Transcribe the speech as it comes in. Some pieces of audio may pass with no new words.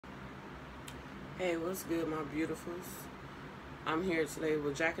Hey, what's good, my beautifuls? I'm here today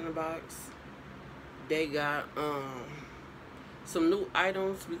with Jack in the Box. They got some new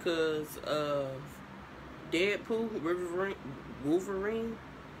items because of DeadPool Wolverine.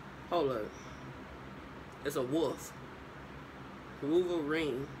 Hold up, it's a wolf.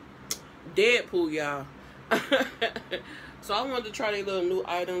 Wolverine. DeadPool, y'all. So I wanted to try their little new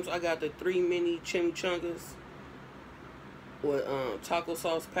items. I got the 3 mini chimichangas with taco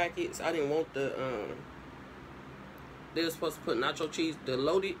sauce packets. I didn't want the they were supposed to put nacho cheese, the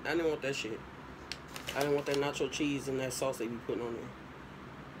loaded. I didn't want that shit. I didn't want that nacho cheese and that sauce they be putting on there.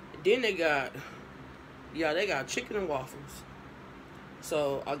 Then they got, they got chicken and waffles.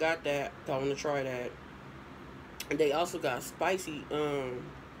 So I got that. I want to try that. And they also got spicy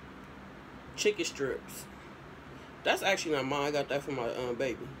chicken strips. That's actually not mine. I got that for my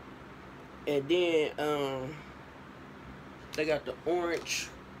baby. And then they got the orange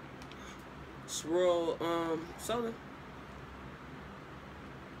swirl soda.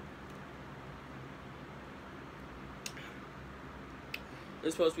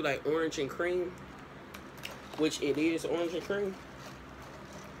 It's supposed to be like orange and cream, which it is orange and cream.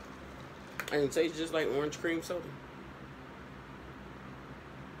 And it tastes just like orange cream soda.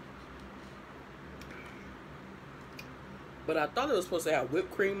 But I thought it was supposed to have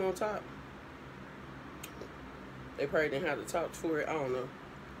whipped cream on top. They probably didn't have the tops for it. I don't know.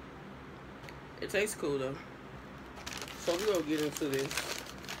 It tastes cool though. So we're gonna get into this.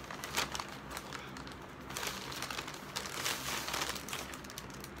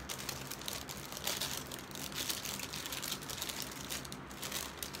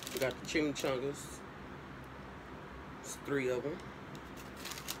 We got the chimichangas. It's 3 of them.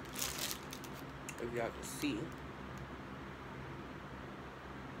 If y'all can see.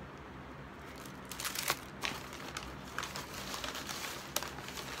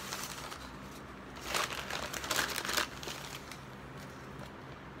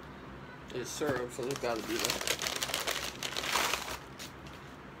 It's syrup, so it's gotta be like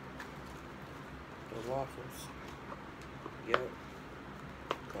the waffles. Yep.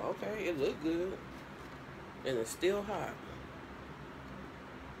 Okay, it looked good. And it's still hot.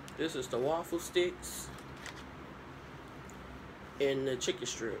 This is the waffle sticks and the chicken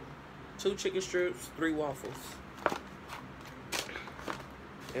strip. 2 chicken strips, 3 waffles.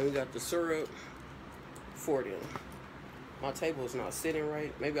 And we got the syrup for them. My table is not sitting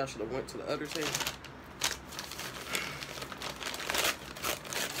right. Maybe I should have went to the other table.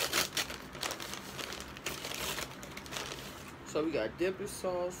 So we got dipping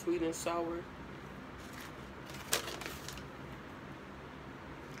sauce, sweet and sour,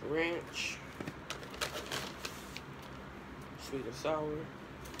 ranch, sweet and sour,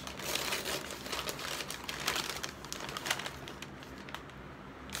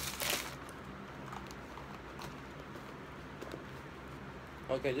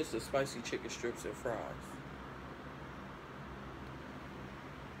 okay, this is spicy chicken strips and fries.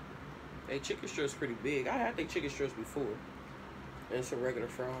 Hey, chicken strips pretty big. I had the chicken strips before. And some regular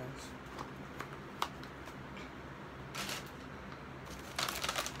fries.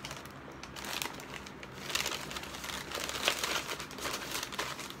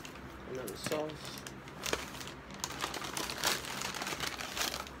 Another sauce.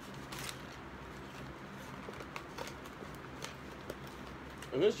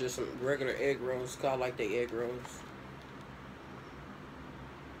 And this is just some regular egg rolls. Cause I like the egg rolls.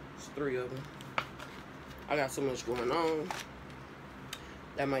 It's 3 of them. I got so much going on.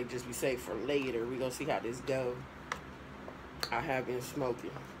 That might just be saved for later. We gonna see how this go. I have been smoking.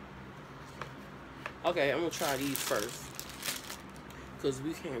 Okay, I'm gonna try these first. Cause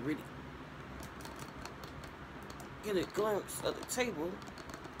we can't really get a glimpse of the table.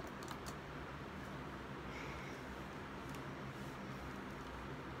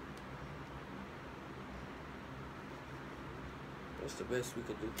 That's the best we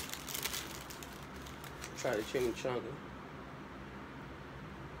could do. Try the chimichanga.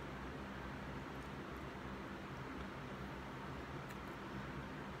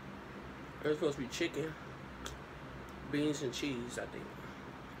 There's supposed to be chicken, beans, and cheese, I think.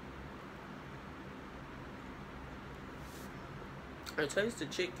 I taste the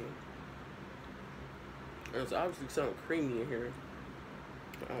chicken. There's obviously something creamy in here.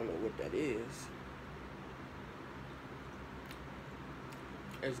 I don't know what that is.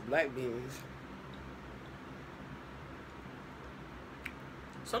 It's black beans.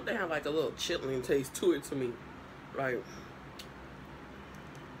 Something had like a little chitlin taste to it to me. Like,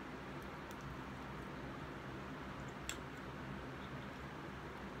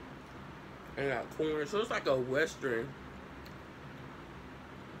 and got corn, so it's like a western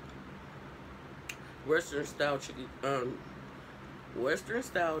Western style chicken, Western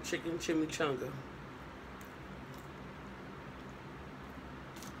style chicken chimichanga.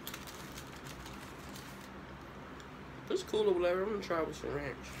 It's cool or whatever. I'm gonna try with some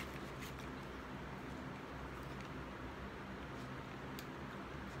ranch.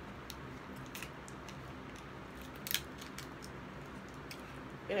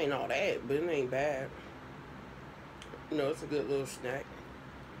 It ain't all that, but it ain't bad. You know, it's a good little snack.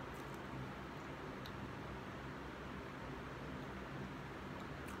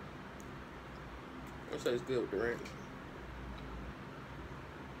 I'd say it's good with the ranch.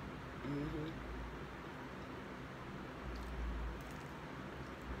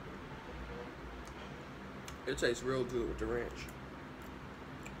 It tastes real good with the ranch.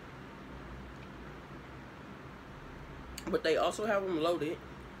 But they also have them loaded.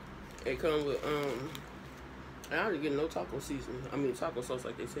 It comes with, I didn't get no taco seasoning. I mean, taco sauce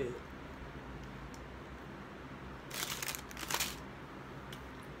like they said.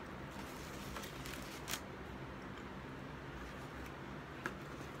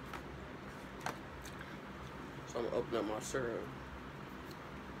 So I'm gonna open up my syrup.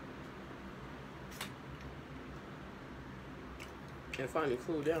 And finally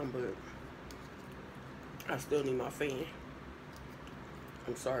cool down, but I still need my fan.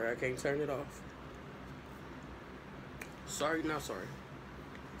 I'm sorry, I can't turn it off. Sorry, not sorry.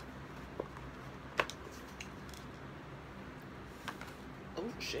 Oh,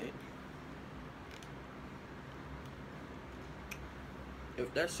 shit.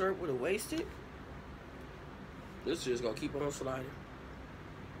 If that syrup would have wasted, this is just gonna keep on sliding.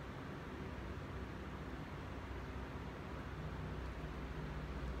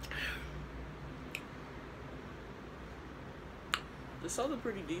 The soda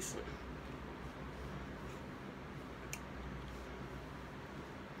pretty decent.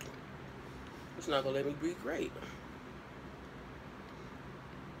 It's not gonna let me be great.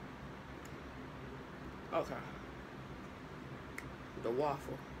 Okay. The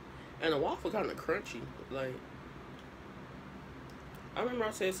waffle. And the waffle kind of crunchy. Like, I remember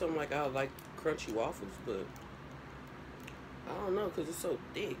I said something like I like crunchy waffles, but I don't know because it's so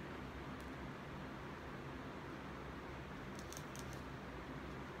thick.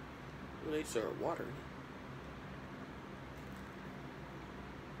 They serve water.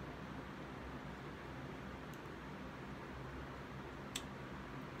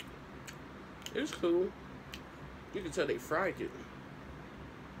 It's cool. You can tell they fried it.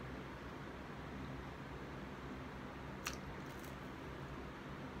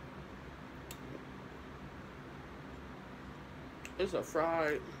 It's a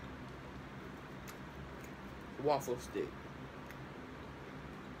fried waffle stick.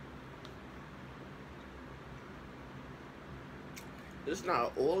 It's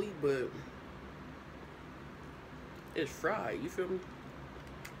not oily, but it's fried. You feel me?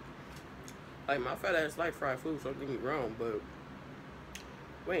 Like, my fat ass like fried food, so don't get me wrong, but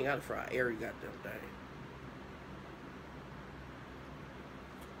we ain't gotta fry every goddamn thing.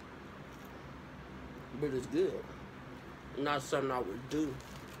 But it's good. Not something I would do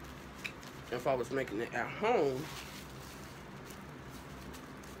if I was making it at home.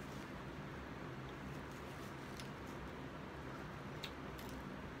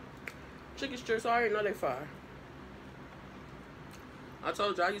 Chicken strips, I already know they fire. I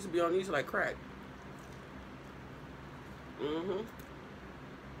told you I used to be on these like crack. Mm-hmm.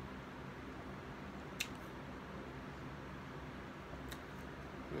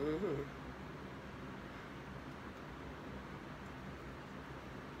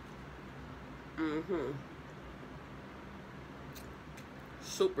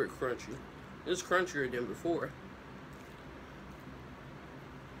 Super crunchy. It's crunchier than before.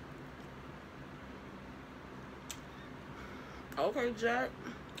 Okay, Jack.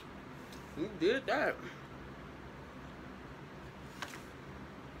 You did that.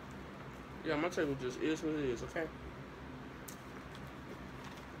 Yeah, my table just is what it is, okay?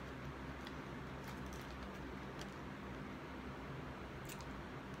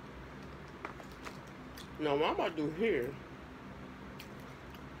 Now, what I'm about to do here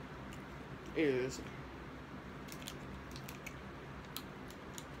is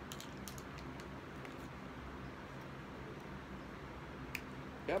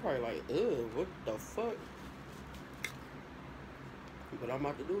y'all probably like, ugh, what the fuck? But I'm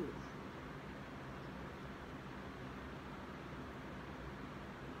about to do it.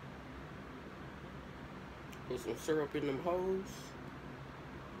 Put some syrup in them hoes.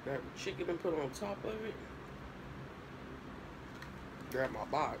 Grab the chicken and put it on top of it. Grab my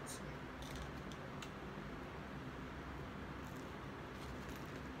box.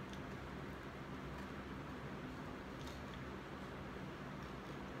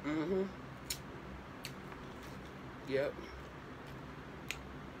 Mm-hmm. Yep.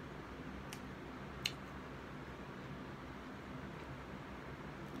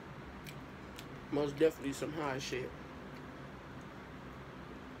 Most definitely some high shit.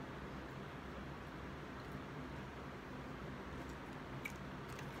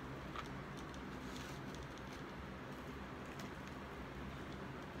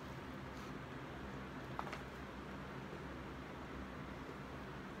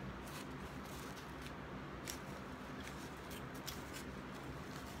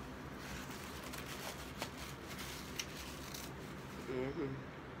 Mm-hmm.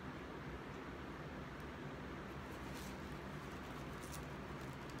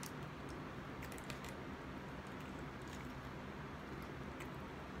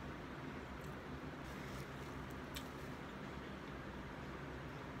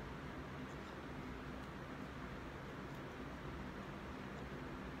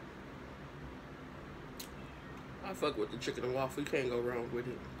 I fuck with the chicken and waffle. You can't go wrong with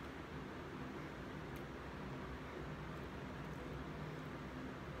it.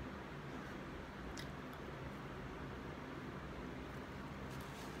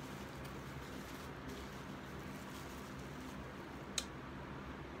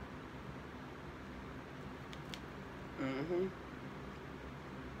 Mm-hmm.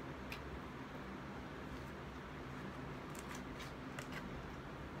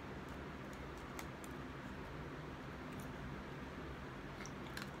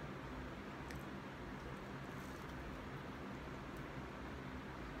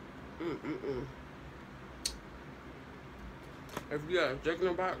 Mm-mm-mm. If you got a chicken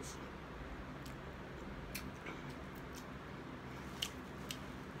in a box,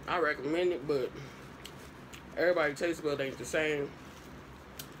 I recommend it, but everybody's taste bud ain't the same.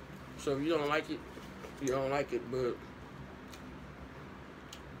 So if you don't like it, you don't like it. But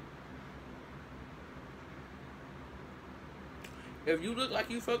if you look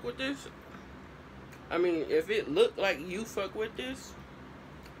like you fuck with this, I mean, if it look like you fuck with this,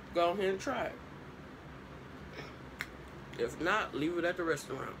 go ahead and try it. If not, leave it at the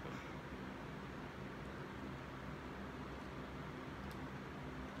restaurant.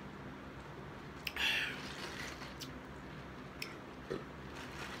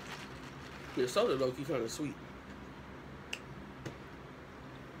 The soda low-key kind of sweet.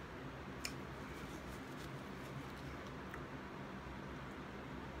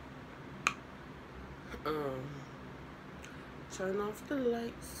 Um, Turn off the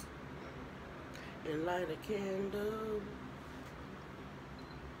lights and light a candle.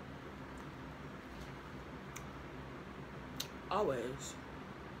 Always.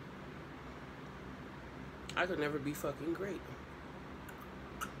 I could never be fucking great.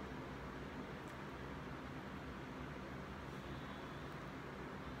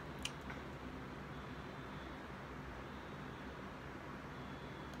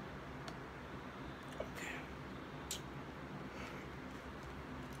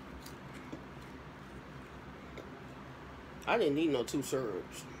 I didn't need no 2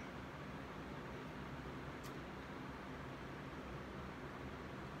 syrups.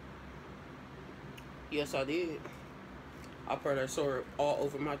 Yes, I did. I poured that syrup all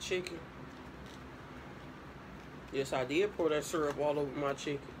over my chicken. Yes, I did pour that syrup all over my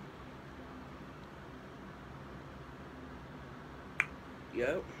chicken.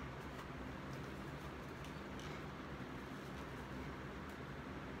 Yep.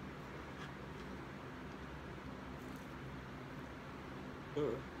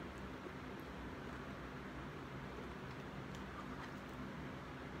 Mm.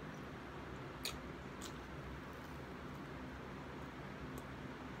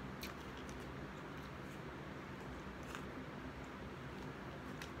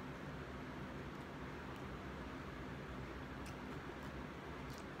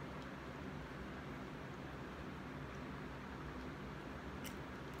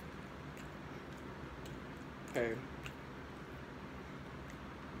 Hey.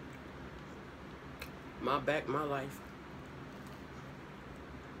 My back, my life.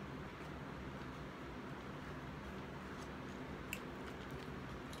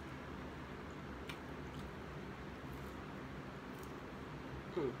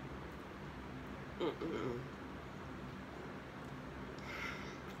 Hmm. Mm-mm-mm.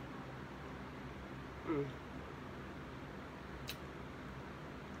 Mm.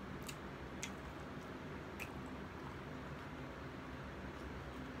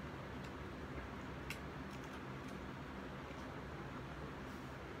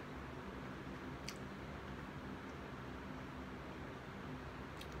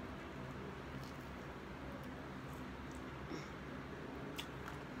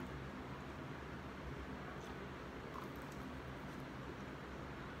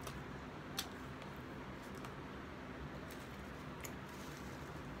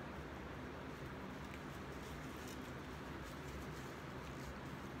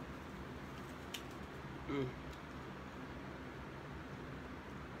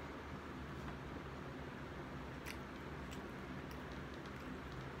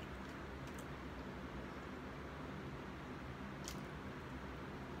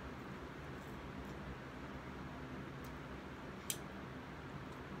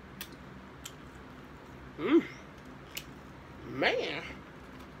 Man,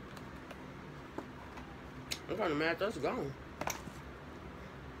 I'm kind of mad that's gone.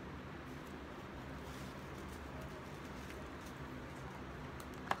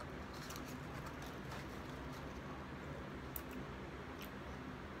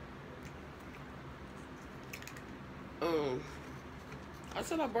 I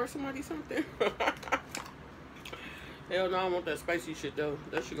said I bought somebody something. Hell no, I want that spicy shit though.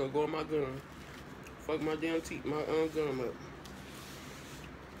 That shit gonna go in my gun. Fuck my damn teeth, my gum up.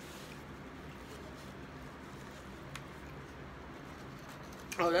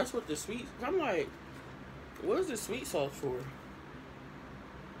 Oh, that's what the sweet. I'm like, what is the sweet sauce for?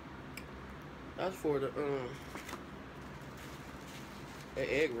 That's for the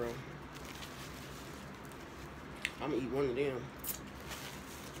egg roll. I'm gonna eat one of them.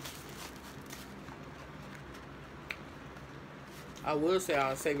 I would say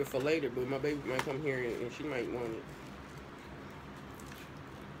I'll save it for later, but my baby might come here and she might want it.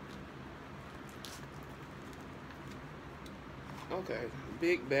 Okay,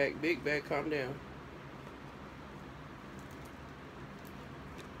 big bag, calm down.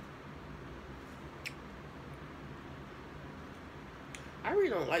 I really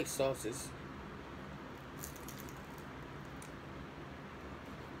don't like sauces.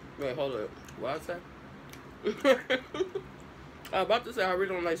 Wait, hold up. What I say? I was about to say I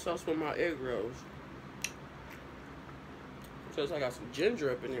really don't like sauce for my egg rolls. Because I got some ginger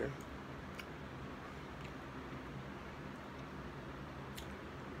up in there.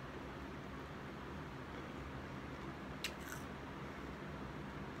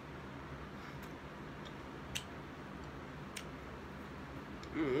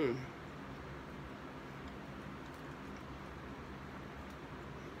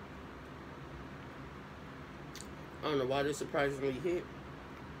 I don't know why this surprisingly hit,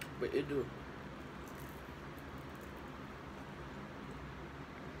 but it do.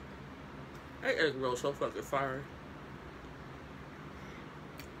 That egg roll so fucking fire.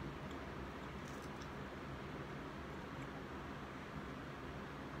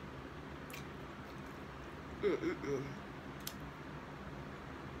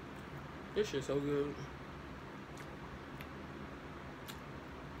 This shit's so good.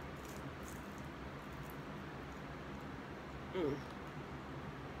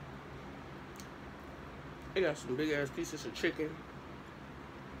 They got some big ass pieces of chicken.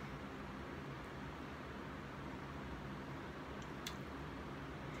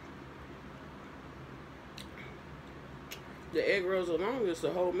 The egg rolls alone is the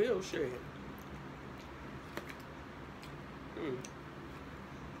whole meal shit.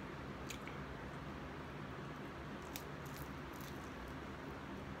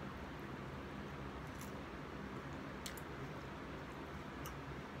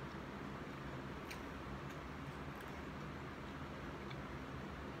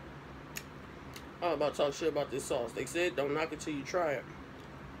 I was about to talk shit about this sauce. They said don't knock it till you try it.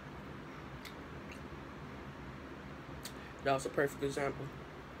 That was a perfect example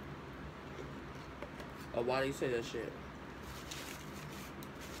of why they say that shit.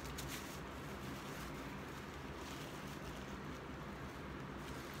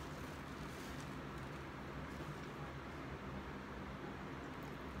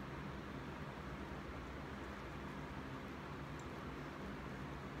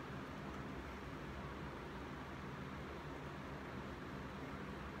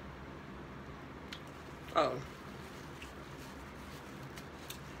 Oh.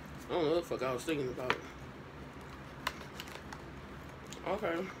 I don't know what the fuck I was thinking about.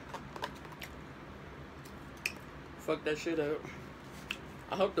 Okay. Fuck that shit up.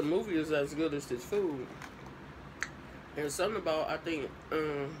 I hope the movie is as good as this food. And something about, I think,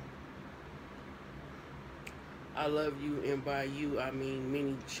 I love you, and by you, I mean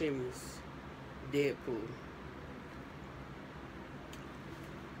many chimneys. DeadPool.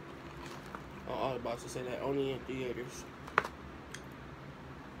 I was about to say that only in theaters.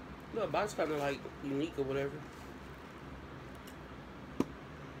 The box kind of like unique or whatever.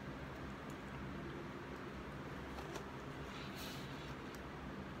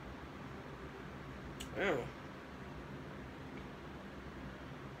 Yeah.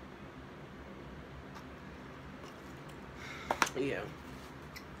 Yeah.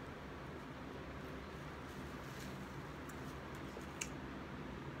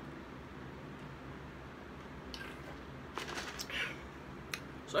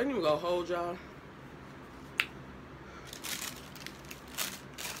 So I ain't even gonna hold y'all.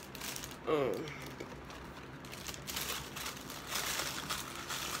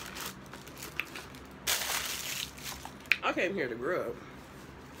 I came here to grub.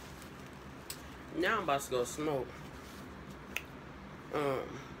 Now I'm about to go smoke.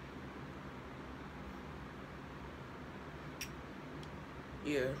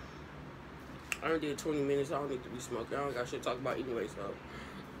 Yeah. I already did 20 minutes. I don't need to be smoking. I don't got shit to talk about anyway,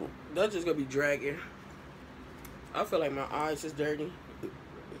 so that's just gonna be dragging. I feel like my eyes is dirty.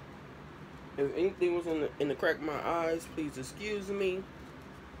 If anything was in the crack of my eyes, please excuse me.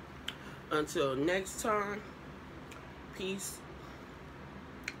 Until next time, peace,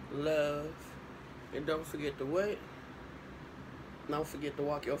 love, and don't forget to what? Don't forget to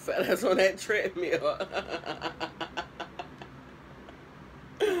walk your fat ass on that treadmill.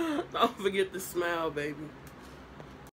 Don't forget to smile, baby.